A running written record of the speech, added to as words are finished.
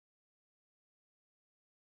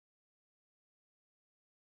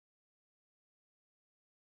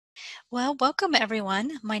Well, welcome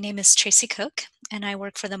everyone. My name is Tracy Cook, and I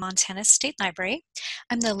work for the Montana State Library.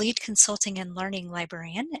 I'm the lead consulting and learning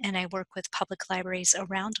librarian, and I work with public libraries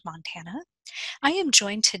around Montana. I am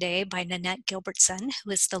joined today by Nanette Gilbertson,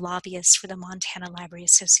 who is the lobbyist for the Montana Library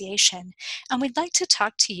Association, and we'd like to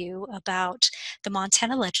talk to you about the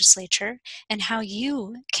Montana legislature and how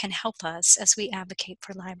you can help us as we advocate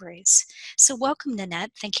for libraries. So welcome,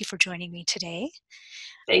 Nanette. Thank you for joining me today.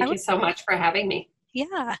 I Thank would you so much for having me. Yeah,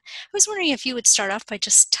 I was wondering if you would start off by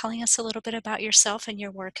just telling us a little bit about yourself and your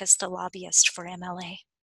work as the lobbyist for MLA.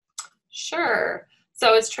 Sure.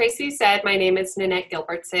 So as Tracy said, my name is Nanette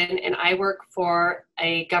Gilbertson, and I work for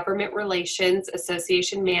a government relations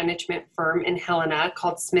association management firm in Helena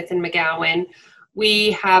called Smith & McGowan.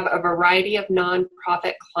 We have a variety of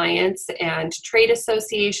nonprofit clients and trade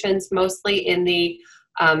associations, mostly in the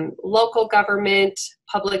local government,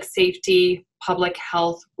 public safety, public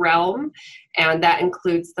health realm, and that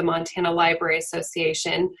includes the Montana Library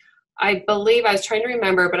Association. I was trying to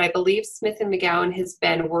remember, but I believe Smith & McGowan has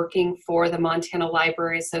been working for the Montana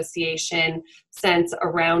Library Association since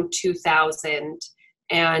around 2000.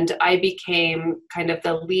 And I became kind of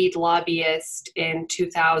the lead lobbyist in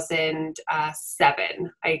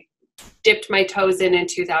 2007. I dipped my toes in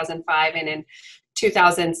 2005, and in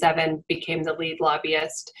 2007 became the lead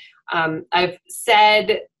lobbyist. I've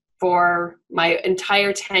said for my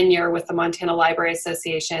entire tenure with the Montana Library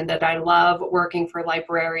Association that I love working for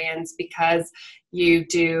librarians because you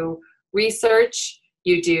do research,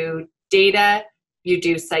 you do data, you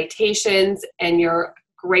do citations, and you're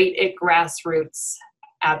great at grassroots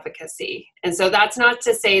advocacy. And so that's not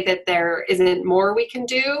to say that there isn't more we can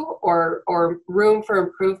do or room for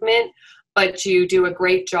improvement, but you do a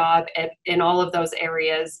great job in all of those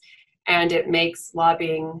areas, and it makes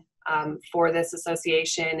lobbying for this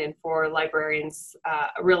association and for librarians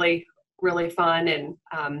really, really fun and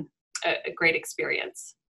a great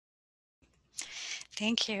experience.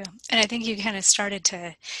 Thank you. And I think you kind of started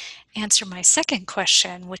to answer my second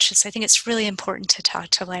question, which is I think it's really important to talk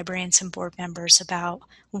to librarians and board members about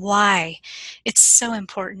why it's so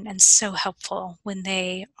important and so helpful when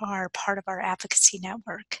they are part of our advocacy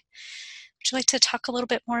network. Would you like to talk a little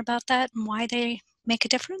bit more about that and why they make a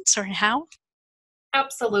difference or how?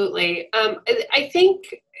 Absolutely. I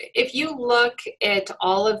think if you look at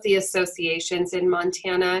all of the associations in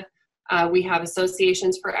Montana, we have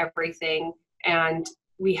associations for everything, and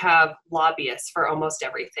we have lobbyists for almost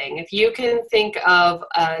everything. If you can think of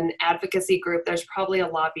an advocacy group, there's probably a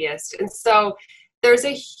lobbyist. And so there's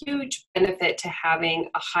a huge benefit to having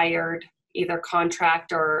a hired, either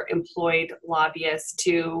contract or employed lobbyist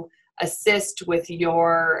to assist with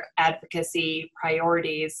your advocacy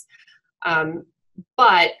priorities.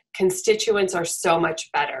 But constituents are so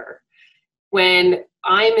much better. When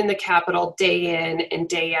I'm in the Capitol day in and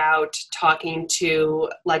day out talking to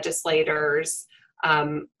legislators,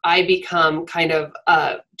 I become kind of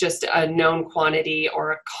just a known quantity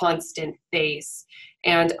or a constant face.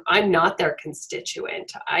 And I'm not their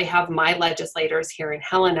constituent. I have my legislators here in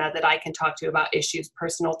Helena that I can talk to about issues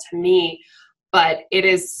personal to me, but it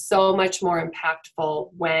is so much more impactful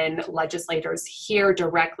when legislators hear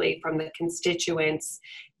directly from the constituents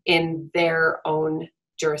in their own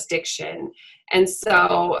jurisdiction. And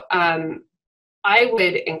so I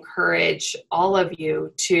would encourage all of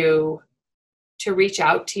you to reach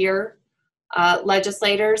out to your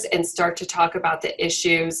legislators and start to talk about the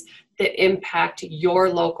issues that impact your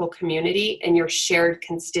local community and your shared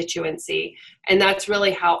constituency. And that's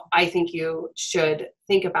really how I think you should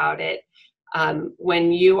think about it.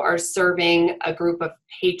 When you are serving a group of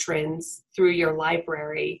patrons through your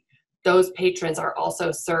library, those patrons are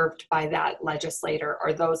also served by that legislator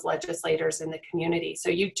or those legislators in the community. So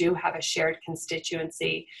you do have a shared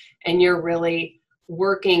constituency, and you're really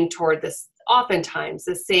working toward this, oftentimes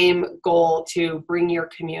the same goal to bring your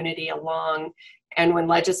community along. And when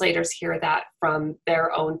legislators hear that from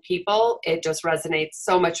their own people, it just resonates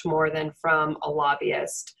so much more than from a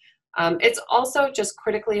lobbyist. It's also just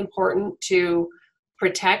critically important to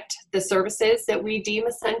protect the services that we deem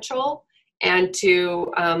essential and to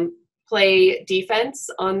play defense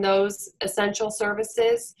on those essential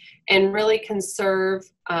services and really conserve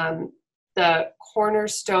the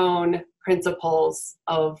cornerstone principles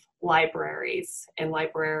of libraries and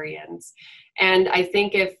librarians. And I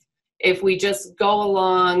think if we just go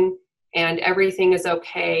along and everything is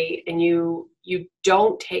okay and you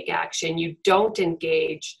don't take action, you don't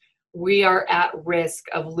engage, we are at risk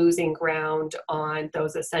of losing ground on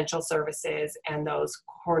those essential services and those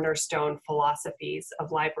cornerstone philosophies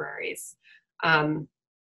of libraries.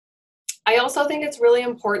 I also think it's really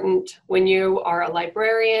important when you are a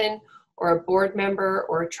librarian or a board member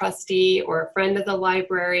or a trustee or a friend of the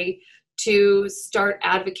library to start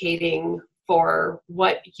advocating for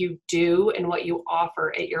what you do and what you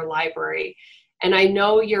offer at your library. And I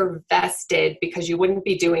know you're vested because you wouldn't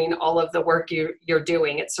be doing all of the work you're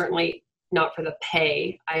doing. It's certainly not for the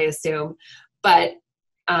pay, I assume, but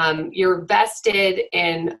you're vested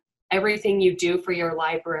in everything you do for your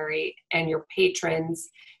library and your patrons,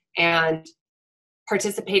 and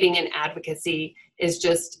participating in advocacy is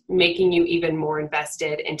just making you even more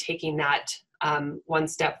invested in taking that one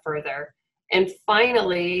step further. And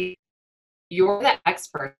finally, you're the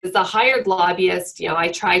expert. As a hired lobbyist, I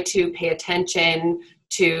try to pay attention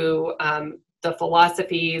to the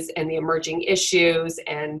philosophies and the emerging issues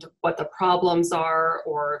and what the problems are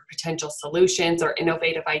or potential solutions or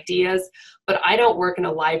innovative ideas. But I don't work in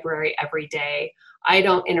a library every day. I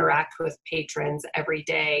don't interact with patrons every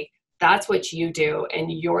day. That's what you do,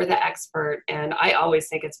 and you're the expert. And I always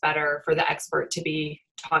think it's better for the expert to be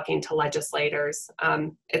talking to legislators.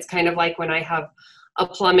 It's kind of like when I have a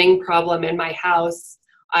plumbing problem in my house,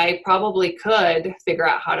 I probably could figure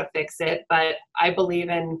out how to fix it, but I believe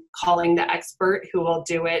in calling the expert who will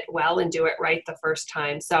do it well and do it right the first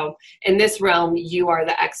time. So in this realm, you are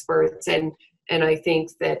the experts, and I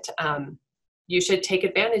think that you should take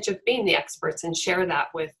advantage of being the experts and share that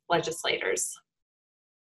with legislators.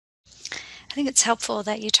 I think it's helpful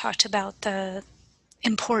that you talked about the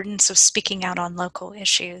importance of speaking out on local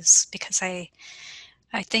issues, because I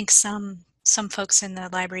think some folks in the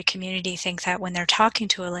library community think that when they're talking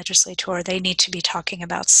to a legislator, they need to be talking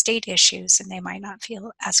about state issues, and they might not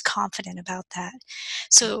feel as confident about that.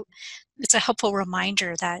 So it's a helpful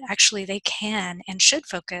reminder that actually they can and should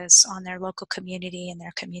focus on their local community and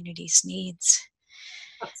their community's needs.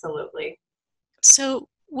 Absolutely. So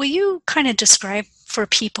will you kind of describe for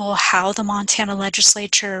people how the Montana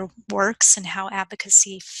legislature works and how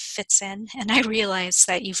advocacy fits in? And I realize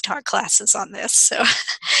that you've taught classes on this, so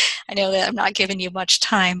I know that I'm not giving you much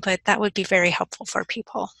time, but that would be very helpful for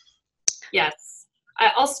people. Yes.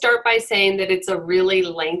 I'll start by saying that it's a really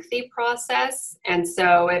lengthy process. And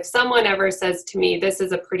so if someone ever says to me, this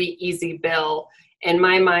is a pretty easy bill, in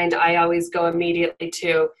my mind, I always go immediately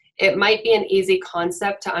to, it might be an easy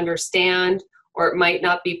concept to understand, or it might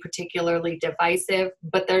not be particularly divisive,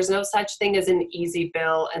 but there's no such thing as an easy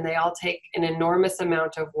bill, and they all take an enormous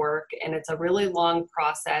amount of work, and it's a really long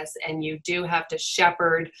process, and you do have to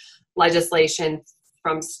shepherd legislation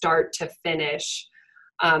from start to finish.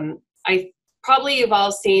 You've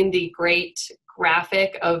all seen the great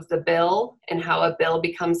graphic of the bill and how a bill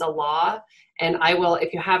becomes a law. And I will,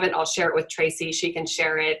 if you haven't, I'll share it with Tracy. She can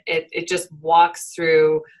share it. It just walks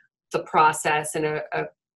through the process in a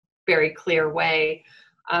very clear way.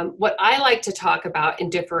 What I like to talk about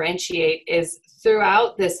and differentiate is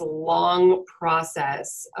throughout this long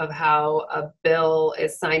process of how a bill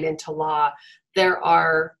is signed into law, there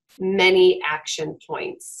are many action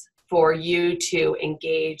points for you to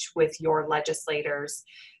engage with your legislators.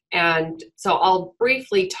 And so I'll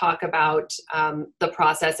briefly talk about the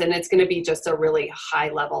process, and it's going to be just a really high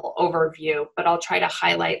level overview, but I'll try to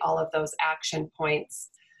highlight all of those action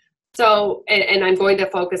points. So, and I'm going to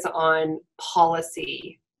focus on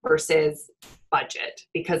policy versus budget,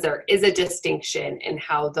 because there is a distinction in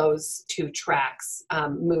how those two tracks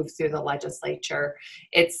move through the legislature.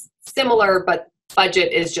 It's similar, but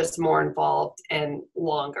budget is just more involved and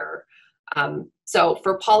longer. So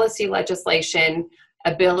for policy legislation,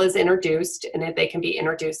 a bill is introduced, and they can be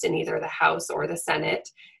introduced in either the House or the Senate.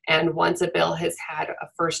 And once a bill has had a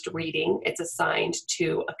first reading, it's assigned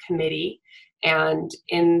to a committee. And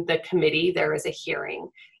in the committee, there is a hearing.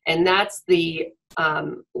 And that's the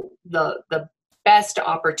best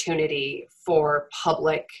opportunity for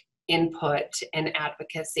public input and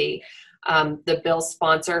advocacy. The bill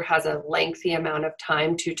sponsor has a lengthy amount of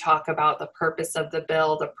time to talk about the purpose of the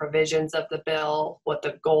bill, the provisions of the bill, what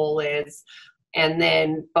the goal is. And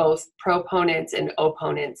then both proponents and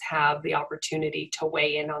opponents have the opportunity to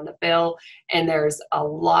weigh in on the bill. And there's a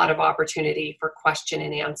lot of opportunity for question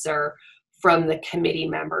and answer from the committee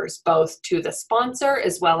members, both to the sponsor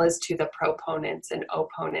as well as to the proponents and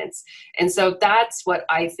opponents. And so that's what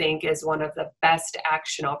I think is one of the best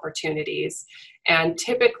action opportunities. And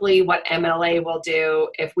typically what MLA will do,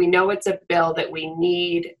 if we know it's a bill that we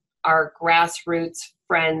need our grassroots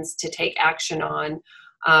friends to take action on,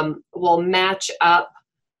 we'll match up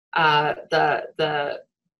the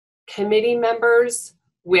committee members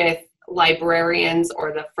with librarians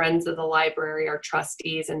or the friends of the library or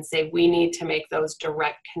trustees, and say, we need to make those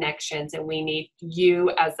direct connections, and we need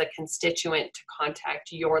you as a constituent to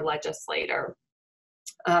contact your legislator.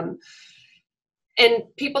 And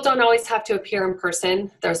people don't always have to appear in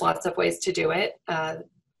person. There's lots of ways to do it.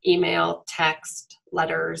 Email, text,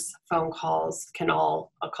 letters, phone calls can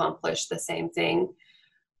all accomplish the same thing.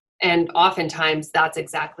 And oftentimes that's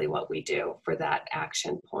exactly what we do for that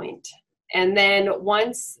action point. And then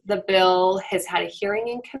once the bill has had a hearing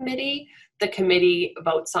in committee, the committee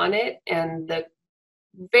votes on it. And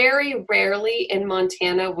very rarely in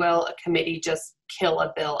Montana will a committee just kill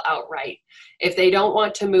a bill outright. If they don't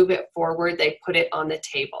want to move it forward, they put it on the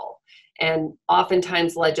table. And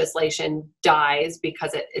oftentimes legislation dies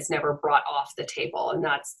because it is never brought off the table, and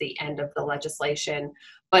that's the end of the legislation.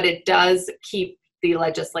 But it does keep the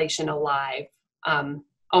legislation alive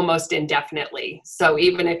almost indefinitely. So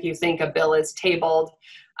even if you think a bill is tabled,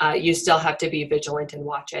 you still have to be vigilant and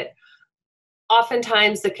watch it.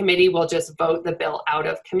 Oftentimes the committee will just vote the bill out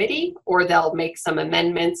of committee, or they'll make some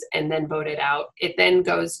amendments and then vote it out. It then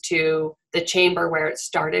goes to the chamber where it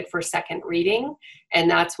started for second reading, and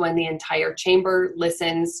that's when the entire chamber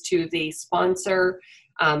listens to the sponsor.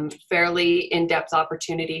 Fairly in-depth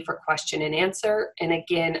opportunity for question and answer, and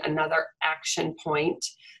again, another action point.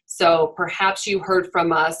 So perhaps you heard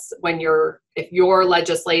from us if your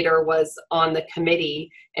legislator was on the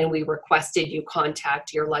committee and we requested you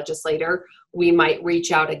contact your legislator, we might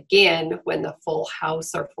reach out again when the full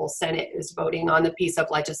House or full Senate is voting on the piece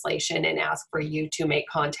of legislation and ask for you to make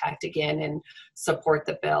contact again and support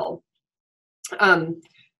the bill.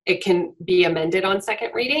 It can be amended on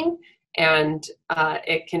second reading, and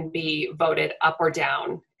it can be voted up or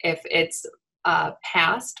down. If it's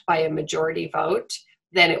passed by a majority vote,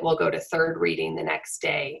 then it will go to third reading the next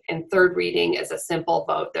day. And third reading is a simple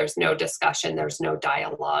vote. There's no discussion, there's no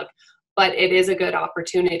dialogue, but it is a good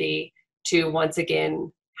opportunity to once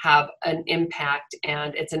again have an impact,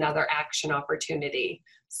 and it's another action opportunity.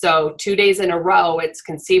 So 2 days in a row, it's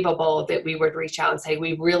conceivable that we would reach out and say,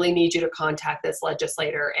 we really need you to contact this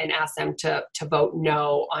legislator and ask them to vote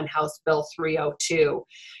no on House Bill 302.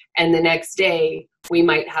 And the next day, we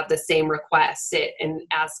might have the same request, sit and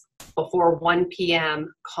ask before 1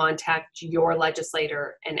 p.m., contact your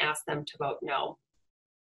legislator and ask them to vote no.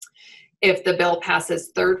 If the bill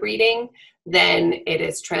passes third reading, then it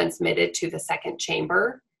is transmitted to the second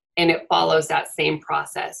chamber, and it follows that same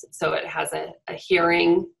process. So it has a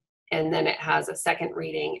hearing, and then it has a second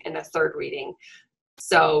reading and a third reading.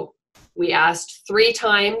 So we asked 3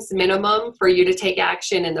 times minimum for you to take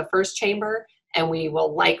action in the first chamber, and we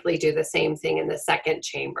will likely do the same thing in the second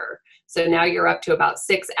chamber. So now you're up to about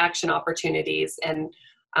 6 action opportunities. And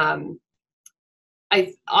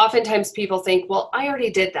oftentimes people think, well, I already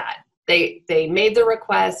did that. They made the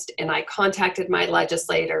request and I contacted my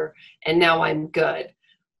legislator and now I'm good.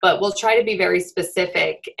 But we'll try to be very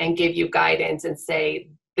specific and give you guidance and say,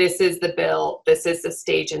 this is the bill, this is the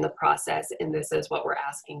stage in the process, and this is what we're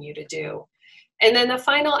asking you to do. And then the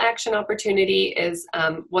final action opportunity is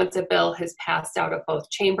once a bill has passed out of both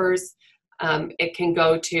chambers, it can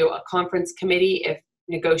go to a conference committee if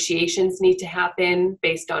negotiations need to happen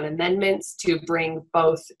based on amendments to bring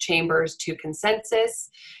both chambers to consensus.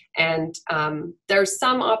 And there's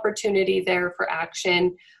some opportunity there for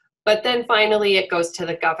action. But then finally, it goes to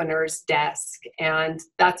the governor's desk. And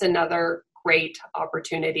that's another great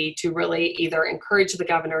opportunity to really either encourage the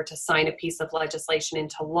governor to sign a piece of legislation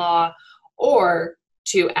into law or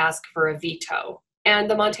to ask for a veto. And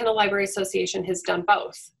the Montana Library Association has done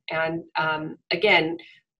both. And again,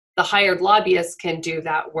 the hired lobbyists can do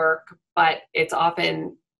that work, but it's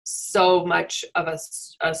often so much of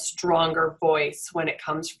a stronger voice when it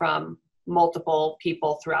comes from multiple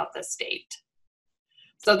people throughout the state.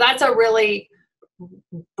 So that's a really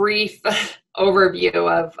brief overview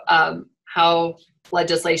of how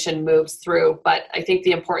legislation moves through. But I think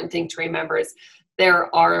the important thing to remember is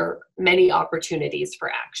there are many opportunities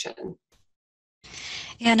for action.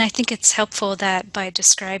 And I think it's helpful that by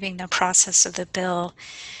describing the process of the bill,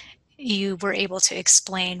 you were able to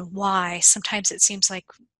explain why sometimes it seems like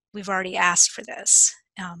we've already asked for this.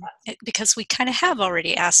 Because we kind of have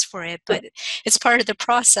already asked for it, but it's part of the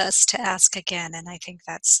process to ask again, and I think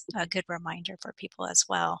that's a good reminder for people as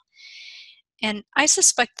well. And I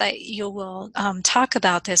suspect that you will talk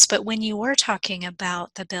about this, but when you were talking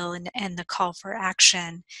about the bill and the call for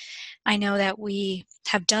action, I know that we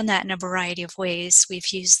have done that in a variety of ways. We've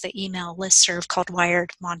used the email listserv called Wired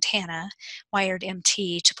Montana, Wired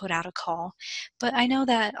MT, to put out a call. But I know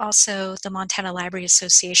that also the Montana Library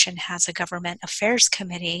Association has a government affairs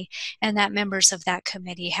committee, and that members of that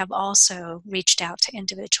committee have also reached out to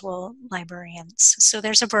individual librarians. So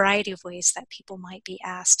there's a variety of ways that people might be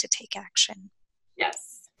asked to take action.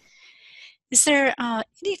 Yes. Is there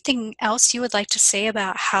anything else you would like to say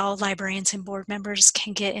about how librarians and board members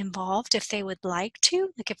can get involved if they would like to?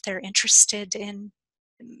 Like if they're interested in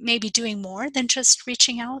maybe doing more than just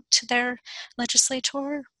reaching out to their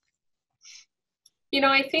legislator?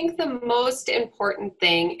 I think the most important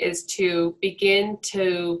thing is to begin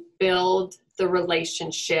to build the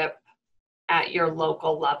relationship at your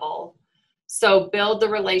local level. So build the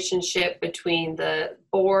relationship between the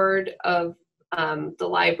board of the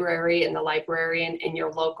library and the librarian and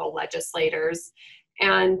your local legislators.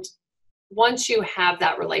 And once you have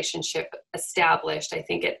that relationship established, I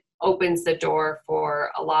think it opens the door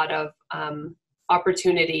for a lot of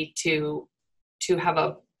opportunity to have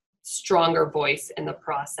a stronger voice in the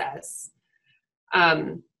process.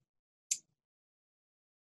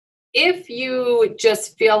 If you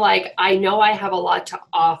just feel like, I know I have a lot to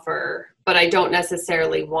offer, but I don't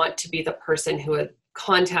necessarily want to be the person who is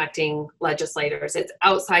contacting legislators, it's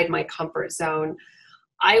outside my comfort zone,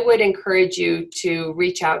 I would encourage you to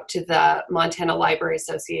reach out to the Montana Library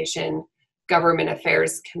Association Government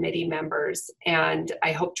Affairs Committee members. And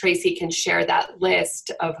I hope Tracy can share that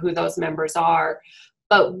list of who those members are.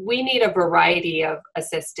 But we need a variety of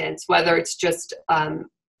assistance, whether it's just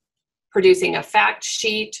producing a fact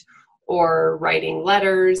sheet or writing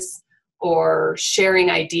letters or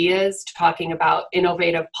sharing ideas, talking about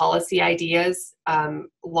innovative policy ideas,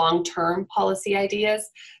 long-term policy ideas.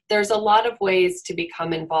 There's a lot of ways to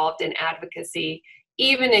become involved in advocacy,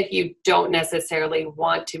 even if you don't necessarily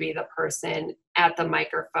want to be the person at the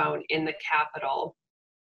microphone in the Capitol.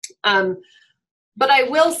 But I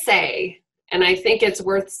will say, and I think it's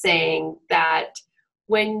worth saying, that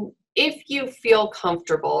if you feel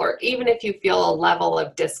comfortable, or even if you feel a level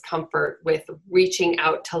of discomfort with reaching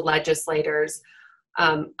out to legislators,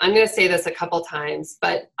 I'm going to say this a couple times,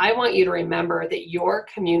 but I want you to remember that your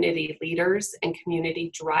community leaders and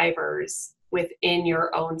community drivers within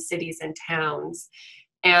your own cities and towns.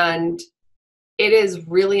 And it is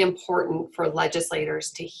really important for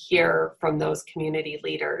legislators to hear from those community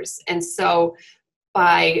leaders. And so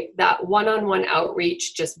by that one-on-one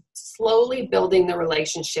outreach, just slowly building the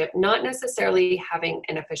relationship, not necessarily having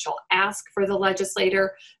an official ask for the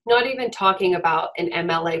legislator, not even talking about an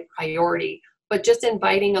MLA priority, but just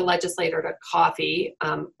inviting a legislator to coffee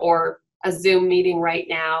or a Zoom meeting right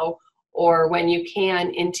now, or when you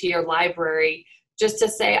can into your library, just to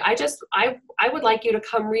say, I would like you to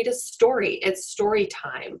come read a story. It's story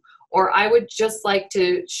time. Or I would just like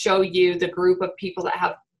to show you the group of people that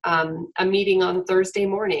have a meeting on Thursday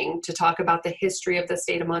morning to talk about the history of the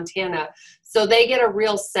state of Montana. So they get a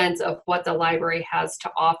real sense of what the library has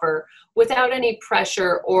to offer without any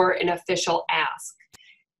pressure or an official ask.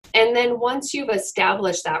 And then once you've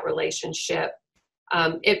established that relationship,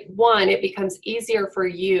 it becomes easier for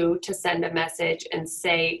you to send a message and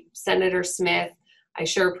say, Senator Smith, I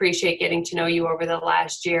sure appreciate getting to know you over the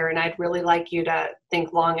last year, and I'd really like you to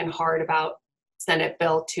think long and hard about Senate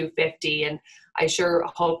Bill 250, and I sure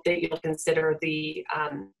hope that you'll consider the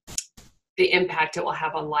impact it will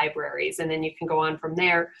have on libraries, and then you can go on from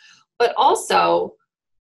there. But also,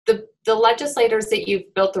 the legislators that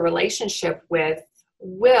you've built the relationship with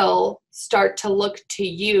will start to look to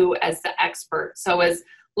you as the expert. So as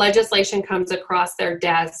legislation comes across their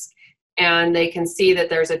desk and they can see that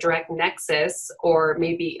there's a direct nexus or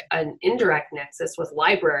maybe an indirect nexus with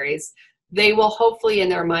libraries, they will hopefully in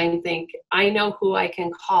their mind think, I know who I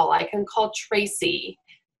can call. I can call Tracy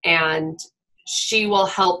and she will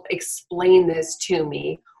help explain this to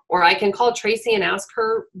me. Or I can call Tracy and ask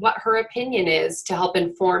her what her opinion is to help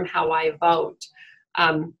inform how I vote.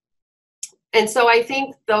 And so I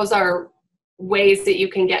think those are ways that you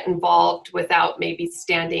can get involved without maybe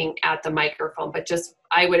standing at the microphone, but just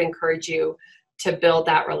I would encourage you to build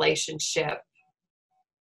that relationship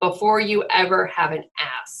before you ever have an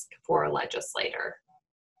ask for a legislator.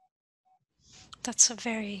 That's a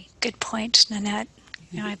very good point, Nanette.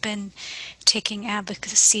 I've been taking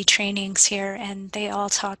advocacy trainings here, and they all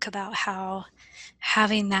talk about how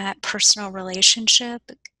having that personal relationship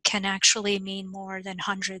can actually mean more than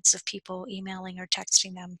hundreds of people emailing or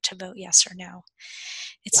texting them to vote yes or no.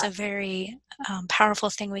 It's Yeah. a very powerful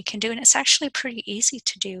thing we can do, and it's actually pretty easy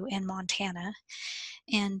to do in Montana.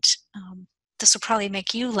 And this will probably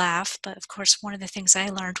make you laugh, but of course, one of the things I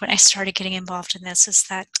learned when I started getting involved in this is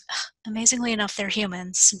that, amazingly enough, they're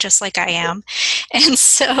humans, just like I am. And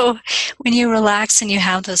so when you relax and you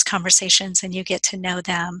have those conversations and you get to know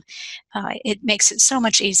them, it makes it so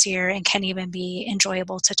much easier and can even be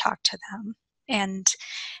enjoyable to talk to them. And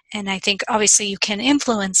I think obviously you can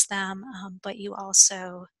influence them, but you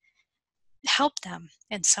also help them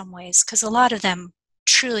in some ways, because a lot of them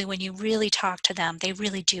truly, when you really talk to them, they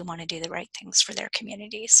really do want to do the right things for their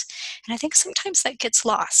communities. And I think sometimes that gets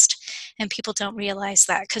lost, and people don't realize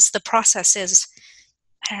that because the process is,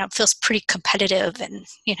 I don't know, it feels pretty competitive and,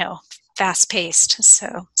 fast paced.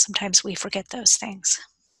 So sometimes we forget those things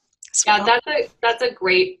as Yeah, well. that's a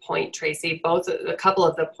great point, Tracy. Both a couple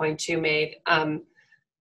of the points you made,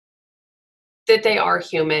 that they are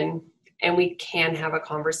human and we can have a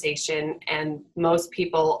conversation, and most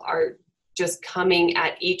people are just coming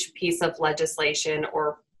at each piece of legislation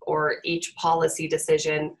or each policy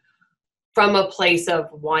decision from a place of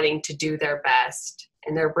wanting to do their best,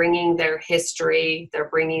 and they're bringing their history, they're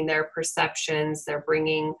bringing their perceptions, they're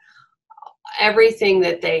bringing everything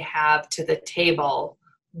that they have to the table,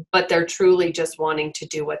 but they're truly just wanting to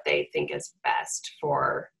do what they think is best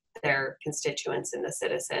for their constituents and the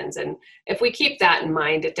citizens. And if we keep that in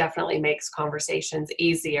mind, it definitely makes conversations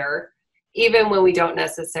easier, even when we don't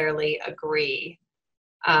necessarily agree.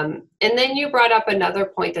 And then you brought up another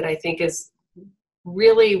point that I think is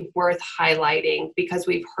really worth highlighting, because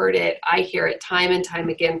we've heard it, I hear it time and time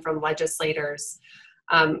again from legislators.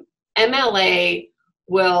 MLA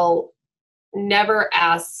will never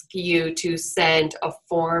ask you to send a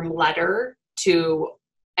form letter to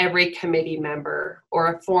every committee member or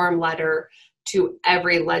a form letter to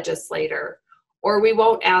every legislator, or we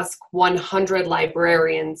won't ask 100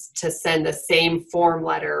 librarians to send the same form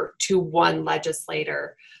letter to one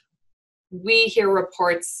legislator. We hear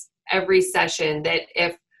reports every session that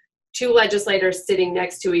if two legislators sitting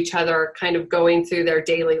next to each other are kind of going through their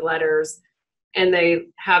daily letters and they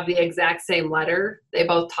have the exact same letter, they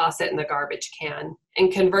both toss it in the garbage can.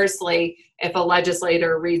 And conversely, if a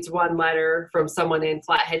legislator reads one letter from someone in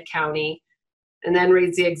Flathead County and then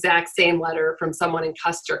reads the exact same letter from someone in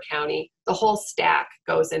Custer County, the whole stack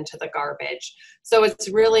goes into the garbage. So it's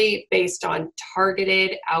really based on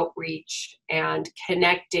targeted outreach and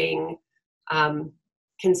connecting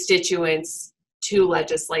constituents to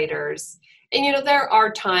legislators. And there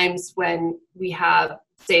are times when we have,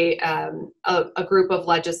 say, a group of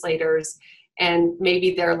legislators and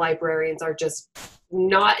maybe their librarians are just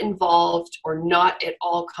not involved or not at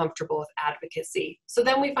all comfortable with advocacy. So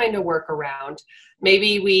then we find a workaround.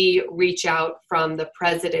 Maybe we reach out from the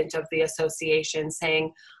president of the association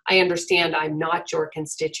saying, I understand I'm not your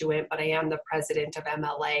constituent, but I am the president of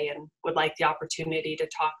MLA and would like the opportunity to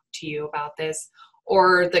talk to you about this.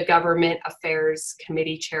 Or the government affairs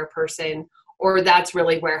committee chairperson, or that's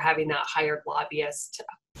really where having that hired lobbyist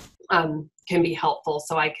can be helpful.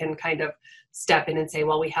 So I can kind of step in and say,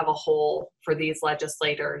 well, we have a hole for these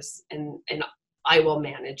legislators, and I will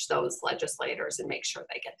manage those legislators and make sure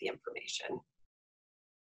they get the information.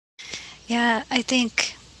 Yeah, I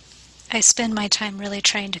think I spend my time really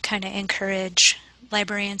trying to kind of encourage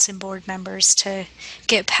librarians and board members to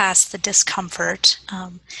get past the discomfort,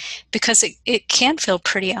 because it can feel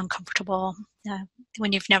pretty uncomfortable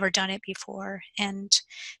when you've never done it before. And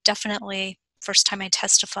definitely, first time I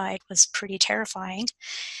testified was pretty terrifying.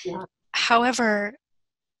 Yeah. However,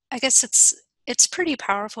 I guess it's pretty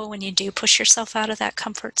powerful when you do push yourself out of that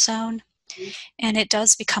comfort zone, and it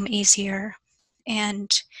does become easier,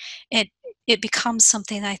 and it it becomes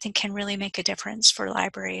something that I think can really make a difference for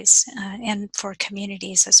libraries and for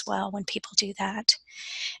communities as well when people do that.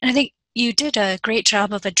 And I think you did a great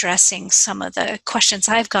job of addressing some of the questions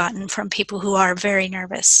I've gotten from people who are very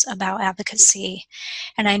nervous about advocacy.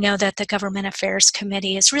 And I know that the Government Affairs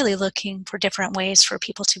Committee is really looking for different ways for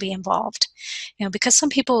people to be involved. Because some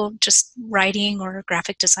people just writing or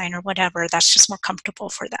graphic design or whatever, that's just more comfortable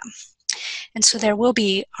for them. And so there will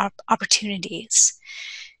be opportunities.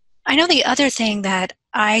 I know the other thing that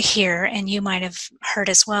I hear, and you might have heard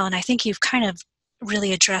as well, and I think you've kind of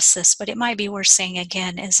really addressed this, but it might be worth saying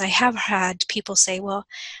again, is I have had people say, well,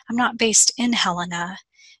 I'm not based in Helena.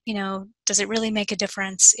 Does it really make a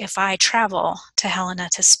difference if I travel to Helena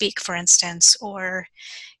to speak, for instance? Or,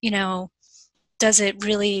 does it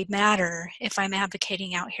really matter if I'm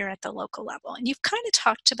advocating out here at the local level? And you've kind of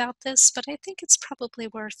talked about this, but I think it's probably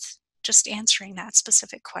worth just answering that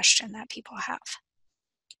specific question that people have.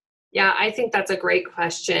 Yeah, I think that's a great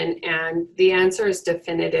question. And the answer is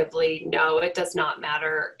definitively no, it does not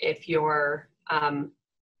matter if you're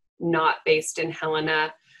not based in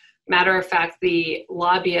Helena. Matter of fact, the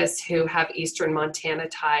lobbyists who have Eastern Montana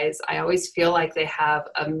ties, I always feel like they have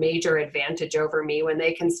a major advantage over me when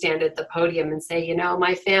they can stand at the podium and say,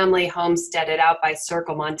 my family homesteaded out by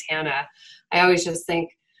Circle, Montana. I always just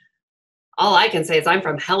think, all I can say is I'm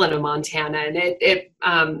from Helena, Montana, and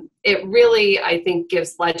it really, I think,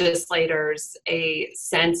 gives legislators a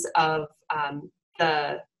sense of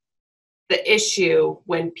the the issue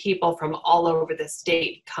when people from all over the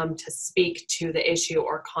state come to speak to the issue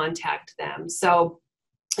or contact them. So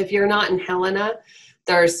if you're not in Helena,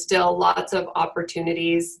 there's still lots of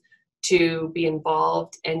opportunities to be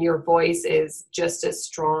involved, and your voice is just as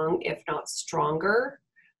strong, if not stronger,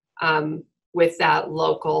 with that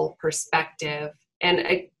local perspective.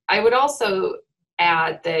 And I would also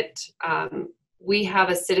add that we have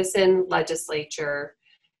a citizen legislature,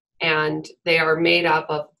 and they are made up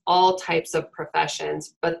of all types of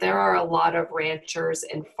professions, but there are a lot of ranchers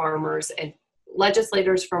and farmers and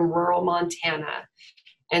legislators from rural Montana.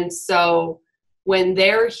 And so when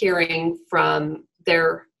they're hearing from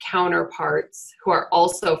their counterparts who are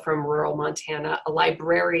also from rural Montana, a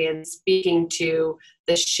librarian speaking to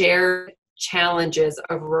the shared challenges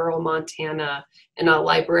of rural Montana, and a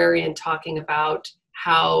librarian talking about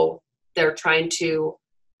how they're trying to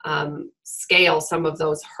scale some of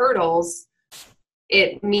those hurdles,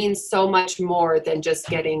 it means so much more than just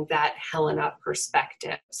getting that Helena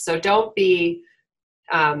perspective. So don't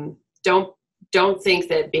think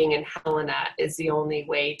that being in Helena is the only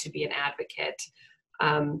way to be an advocate.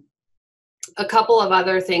 A couple of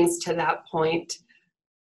other things to that point.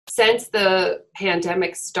 Since the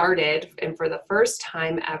pandemic started, and for the first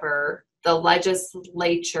time ever, the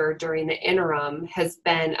legislature during the interim has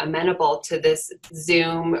been amenable to this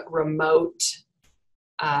Zoom remote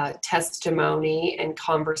testimony and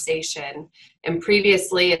conversation. And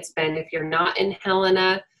previously it's been, if you're not in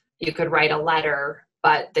Helena, you could write a letter,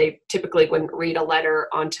 but they typically wouldn't read a letter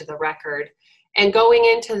onto the record. And going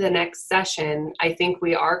into the next session, I think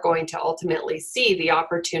we are going to ultimately see the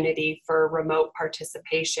opportunity for remote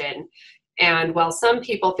participation. And while some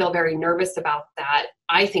people feel very nervous about that,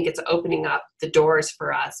 I think it's opening up the doors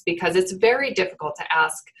for us, because it's very difficult to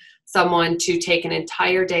ask someone to take an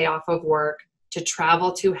entire day off of work, to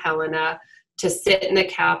travel to Helena, to sit in the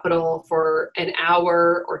Capitol for an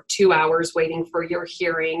hour or 2 hours waiting for your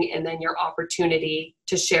hearing, and then your opportunity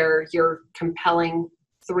to share your compelling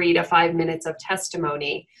 3 to 5 minutes of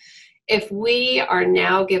testimony. If we are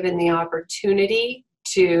now given the opportunity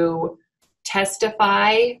to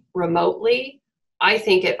testify remotely, I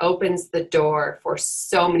think it opens the door for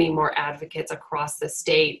so many more advocates across the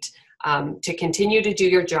state to continue to do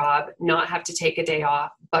your job, not have to take a day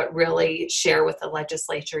off, but really share with the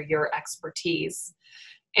legislature your expertise.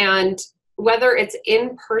 And whether it's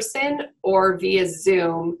in person or via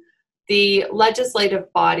Zoom, the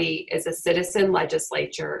legislative body is a citizen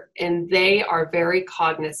legislature, and they are very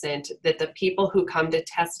cognizant that the people who come to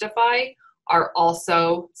testify are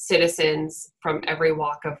also citizens from every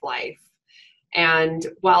walk of life. And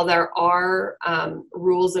while there are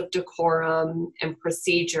rules of decorum and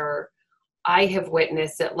procedure, I have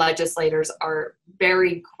witnessed that legislators are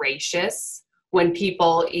very gracious when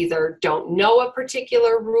people either don't know a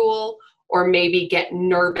particular rule or maybe get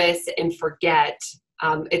nervous and forget.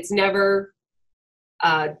 It's never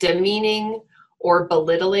demeaning or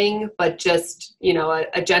belittling, but just,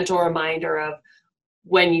 a gentle reminder of,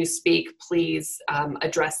 when you speak, please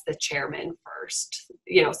address the chairman first,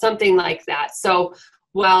 something like that. So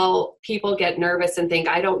while people get nervous and think,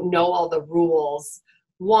 I don't know all the rules,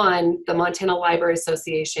 one, the Montana Library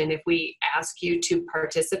Association, if we ask you to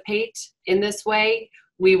participate in this way,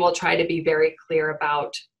 we will try to be very clear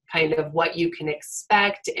about kind of what you can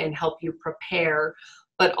expect and help you prepare.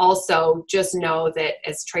 But also just know that,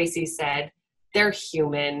 as Tracy said, they're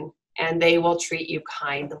human and they will treat you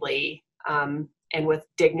kindly and with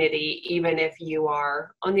dignity, even if you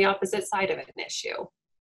are on the opposite side of an issue.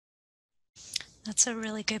 That's a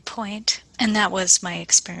really good point. And that was my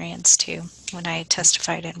experience too when I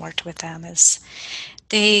testified and worked with them, is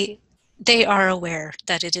they are aware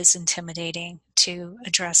that it is intimidating to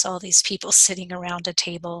address all these people sitting around a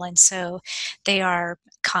table. And so they are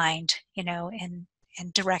kind,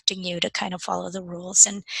 and directing you to kind of follow the rules.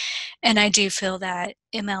 And I do feel that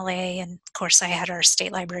MLA, and of course I had our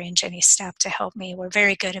state librarian Jenny Stapp to help me, were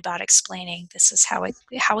very good about explaining this is how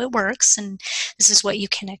it works, and this is what you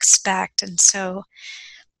can expect. And so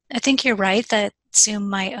I think you're right that Zoom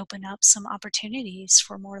might open up some opportunities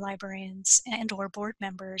for more librarians and or board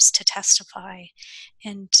members to testify.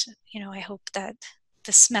 And, I hope that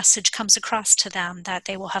this message comes across to them, that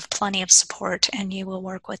they will have plenty of support and you will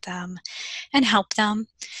work with them and help them,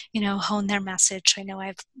 hone their message. I know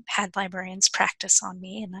I've had librarians practice on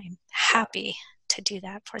me, and I'm happy to do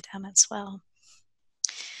that for them as well.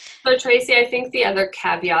 So Tracy, I think the other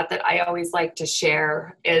caveat that I always like to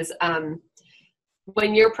share is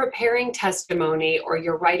when you're preparing testimony or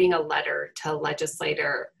you're writing a letter to a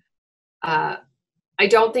legislator, I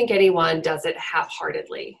don't think anyone does it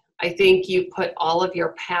half-heartedly. I think you put all of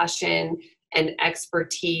your passion and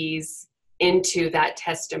expertise into that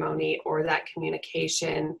testimony or that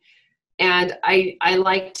communication. And I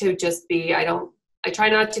like to just be, I try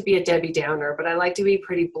not to be a Debbie Downer, but I like to be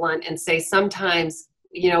pretty blunt and say sometimes,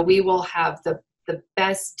 we will have the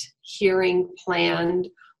best hearing planned,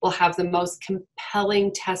 we'll have the most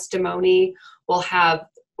compelling testimony, we'll have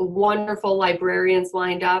wonderful librarians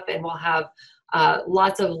lined up, and we'll have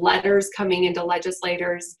lots of letters coming into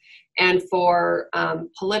legislators. And for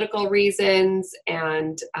political reasons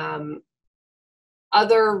and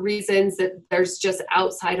other reasons that there's just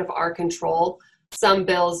outside of our control, some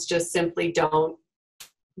bills just simply don't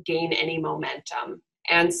gain any momentum.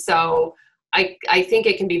 And so I think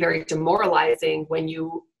it can be very demoralizing when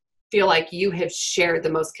you feel like you have shared the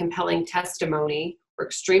most compelling testimony or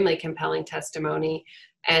extremely compelling testimony,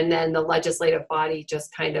 and then the legislative body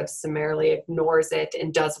just kind of summarily ignores it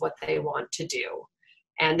and does what they want to do.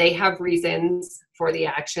 And they have reasons for the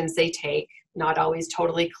actions they take, not always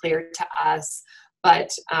totally clear to us,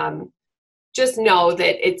 but just know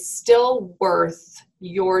that it's still worth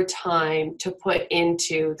your time to put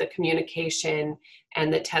into the communication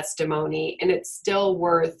and the testimony, and it's still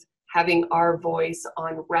worth having our voice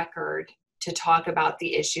on record to talk about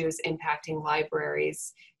the issues impacting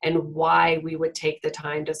libraries and why we would take the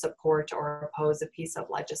time to support or oppose a piece of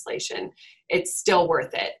legislation. It's still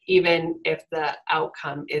worth it, even if the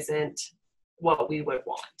outcome isn't what we would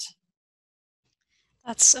want.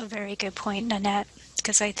 That's a very good point, Nanette,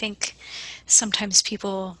 because I think sometimes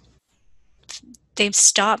people, they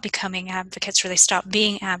stop becoming advocates, or they stop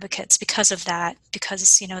being advocates because of that,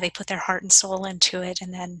 because they put their heart and soul into it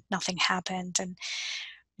and then nothing happened. And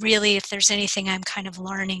really, if there's anything I'm kind of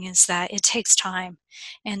learning, is that it takes time,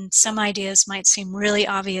 and some ideas might seem really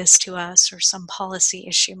obvious to us, or some policy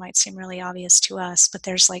issue might seem really obvious to us, but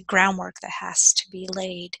there's like groundwork that has to be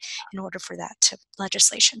laid in order for that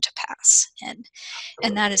legislation to pass, and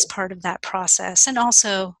that is part of that process. And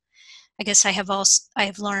also, I guess I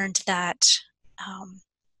have learned that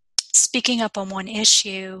speaking up on one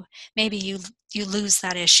issue, maybe you lose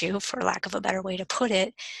that issue, for lack of a better way to put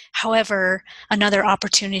it. However, another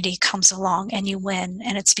opportunity comes along and you win,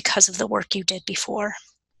 and it's because of the work you did before.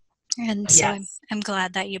 And so Yes. I'm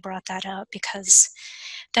glad that you brought that up, because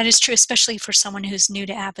that is true, especially for someone who's new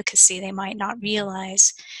to advocacy. They might not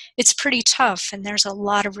realize it's pretty tough, and there's a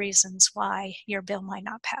lot of reasons why your bill might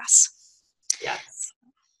not pass. Yes.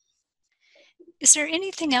 Is there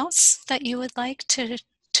anything else that you would like to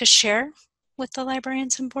share with the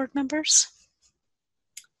librarians and board members?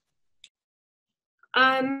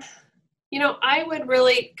 I would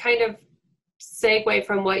really kind of segue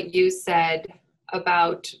from what you said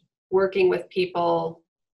about working with people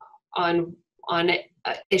on an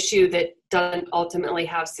issue that doesn't ultimately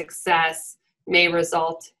have success, may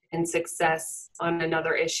result in success on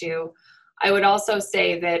another issue. I would also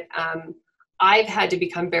say that I've had to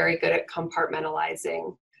become very good at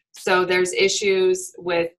compartmentalizing. So there's issues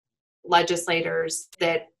with legislators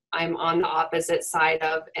that I'm on the opposite side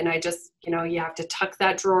of, and I just, you have to tuck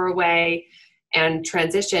that drawer away and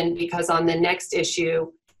transition, because on the next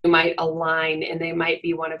issue, you might align and they might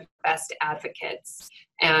be one of your best advocates.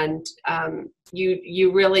 And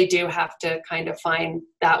you really do have to kind of find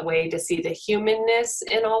that way to see the humanness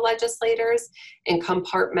in all legislators and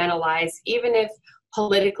compartmentalize, even if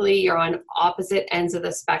politically you're on opposite ends of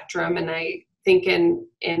the spectrum. And I think in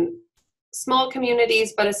small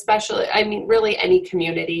communities, but especially, really any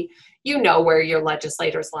community, where your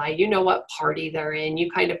legislators lie, what party they're in, you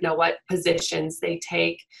kind of know what positions they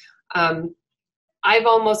take. I've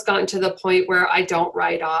almost gotten to the point where I don't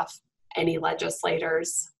write off any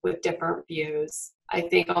legislators with different views. I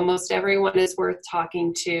think almost everyone is worth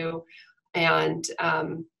talking to. And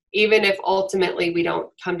even if ultimately we don't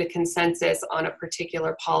come to consensus on a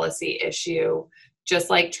particular policy issue, just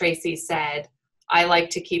like Tracy said, I like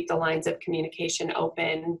to keep the lines of communication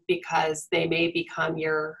open, because they may become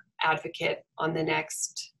your advocate on the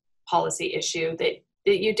next policy issue that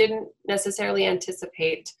you didn't necessarily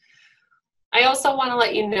anticipate. I also want to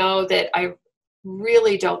let you know that I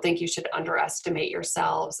really don't think you should underestimate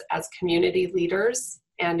yourselves as community leaders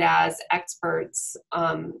and as experts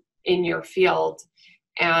in your field.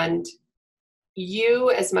 And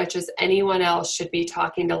you, as much as anyone else, should be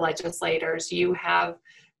talking to legislators. You have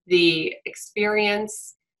the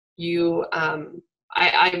experience.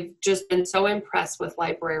 I've just been so impressed with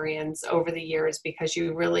librarians over the years, because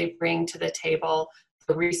you really bring to the table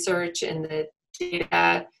the research and the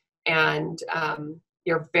data, and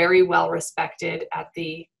you're very well respected at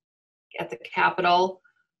the Capitol.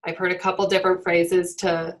 I've heard a couple different phrases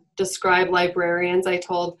to describe librarians. I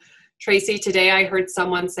told Tracy today, I heard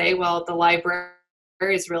someone say, well, the library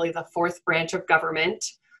is really the fourth branch of government.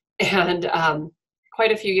 And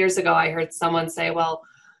quite a few years ago, I heard someone say, well,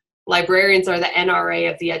 librarians are the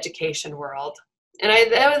NRA of the education world. And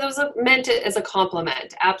that was meant as a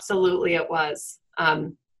compliment. Absolutely, it was.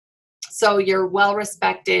 So you're well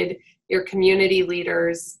respected, you're community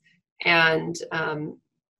leaders, and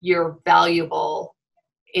you're valuable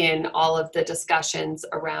in all of the discussions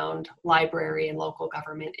around library and local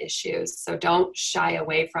government issues. So don't shy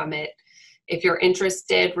away from it. If you're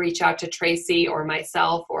interested, reach out to Tracy or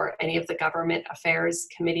myself or any of the government affairs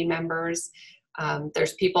committee members.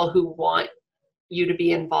 There's people who want you to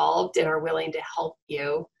be involved and are willing to help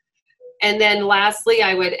you. And then lastly,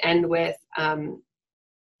 I would end with,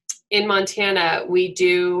 in Montana,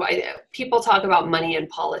 people talk about money in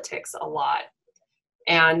politics a lot,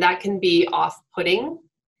 and that can be off-putting,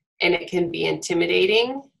 and it can be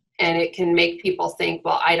intimidating, and it can make people think,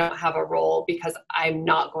 well, I don't have a role because I'm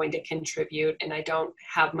not going to contribute, and I don't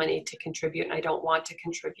have money to contribute, and I don't want to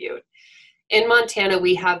contribute. In Montana,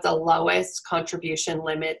 we have the lowest contribution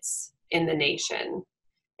limits in the nation.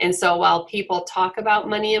 And so while people talk about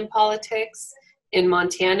money in politics, in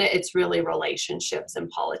Montana, it's really relationships in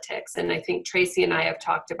politics. And I think Tracy and I have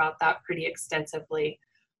talked about that pretty extensively.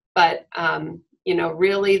 But,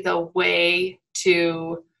 really the way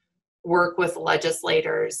to work with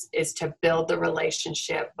legislators is to build the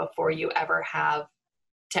relationship before you ever have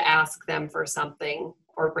to ask them for something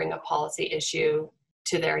or bring a policy issue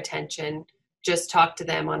to their attention. Just talk to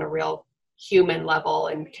them on a real human level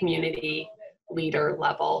and community leader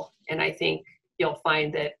level. And I think you'll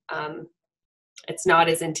find that it's not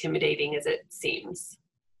as intimidating as it seems.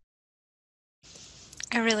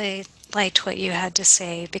 I really liked what you had to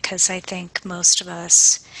say, because I think most of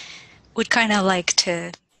us would kind of like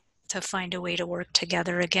to find a way to work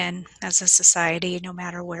together again as a society, no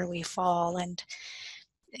matter where we fall.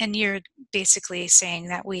 And you're basically saying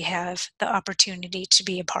that we have the opportunity to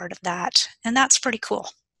be a part of that, and that's pretty cool.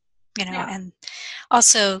 Yeah. And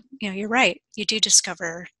also, you're right, you do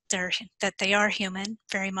discover that they are human,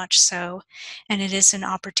 very much so, and it is an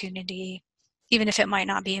opportunity. Even if it might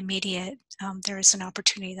not be immediate, there is an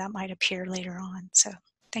opportunity that might appear later on. So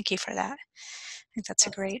thank you for that. I think that's a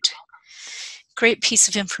great piece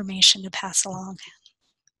of information to pass along.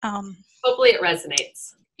 Hopefully it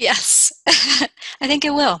resonates. Yes, I think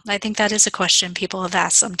it will. I think that is a question people have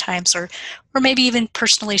asked sometimes, or maybe even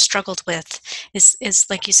personally struggled with. Is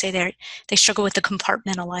like you say, they struggle with the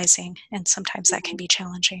compartmentalizing, and sometimes that can be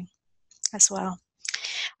challenging as well.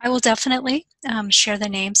 I will definitely share the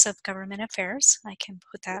names of government affairs. I can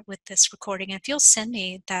put that with this recording. And if you'll send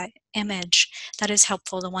me that image, that is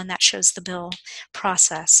helpful, the one that shows the bill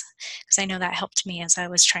process, because I know that helped me as I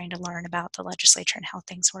was trying to learn about the legislature and how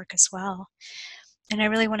things work as well. And I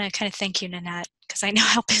really want to kind of thank you, Nanette, because I know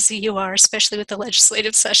how busy you are, especially with the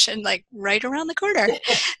legislative session like right around the corner.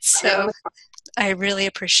 So I really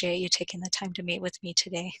appreciate you taking the time to meet with me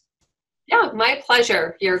today. Yeah, my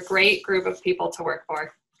pleasure. You're a great group of people to work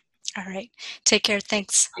for. All right. Take care.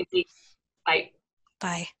 Thanks. Bye.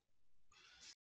 Bye.